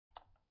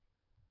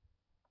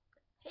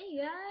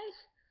Hey guys,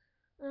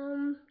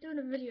 doing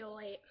a video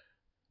late.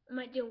 I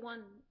might do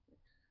one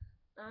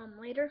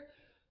later.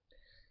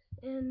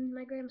 And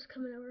my grandma's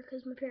coming over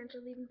because my parents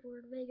are leaving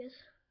for Vegas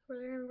for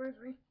their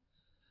anniversary.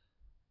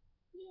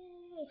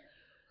 Yay!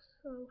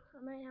 So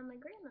I might have my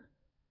grandma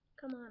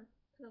come on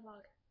to the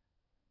vlog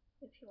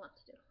if she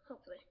wants to,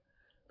 hopefully.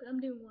 But I'm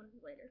doing one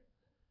later,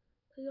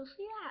 so you'll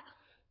see that.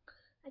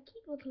 I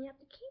keep looking at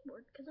the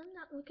keyboard because I'm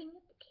not looking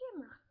at the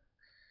camera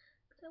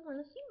because I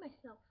want to see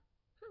myself.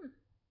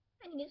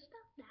 I need to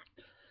stop that.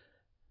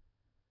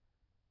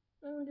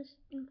 I'll just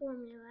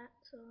inform you of that,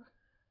 so I'll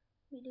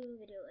be doing a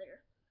video later.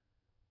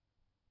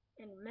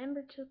 And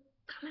remember to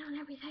comment on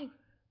everything.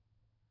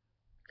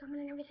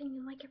 Comment on everything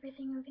and like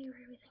everything and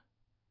favorite everything.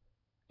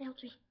 It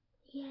helps me.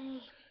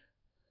 Yay.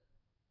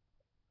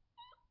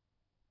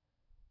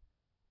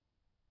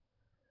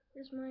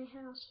 Here's my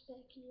house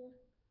back here.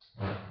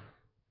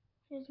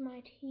 Here's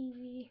my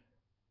TV.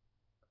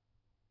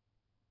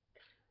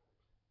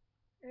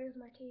 There's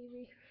my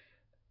TV.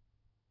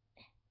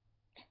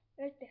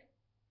 Right there.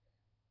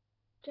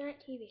 Giant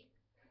TV.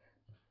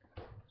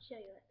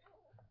 Show you it.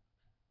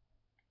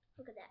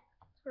 Look at that.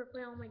 It's where I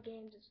play all my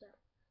games and stuff.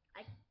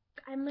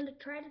 I'm gonna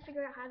try to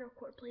figure out how to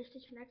record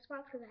PlayStation,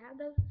 Xbox, because I have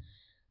those.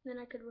 Then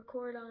I could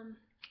record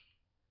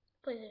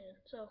PlayStation.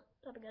 So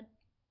that'll be good.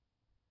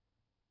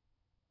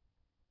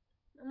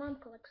 My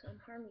mom collects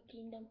Harmony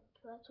Kingdom,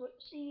 so that's what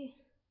you see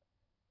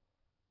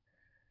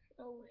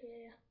over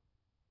here.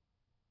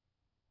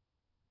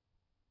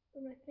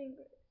 Where my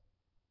finger is.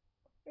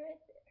 Right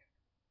there.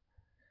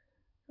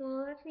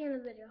 Well, that's the end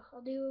of the video.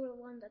 I'll do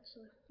one that's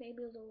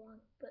maybe a little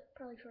long, but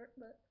probably short,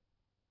 but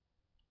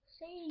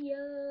see ya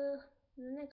in the next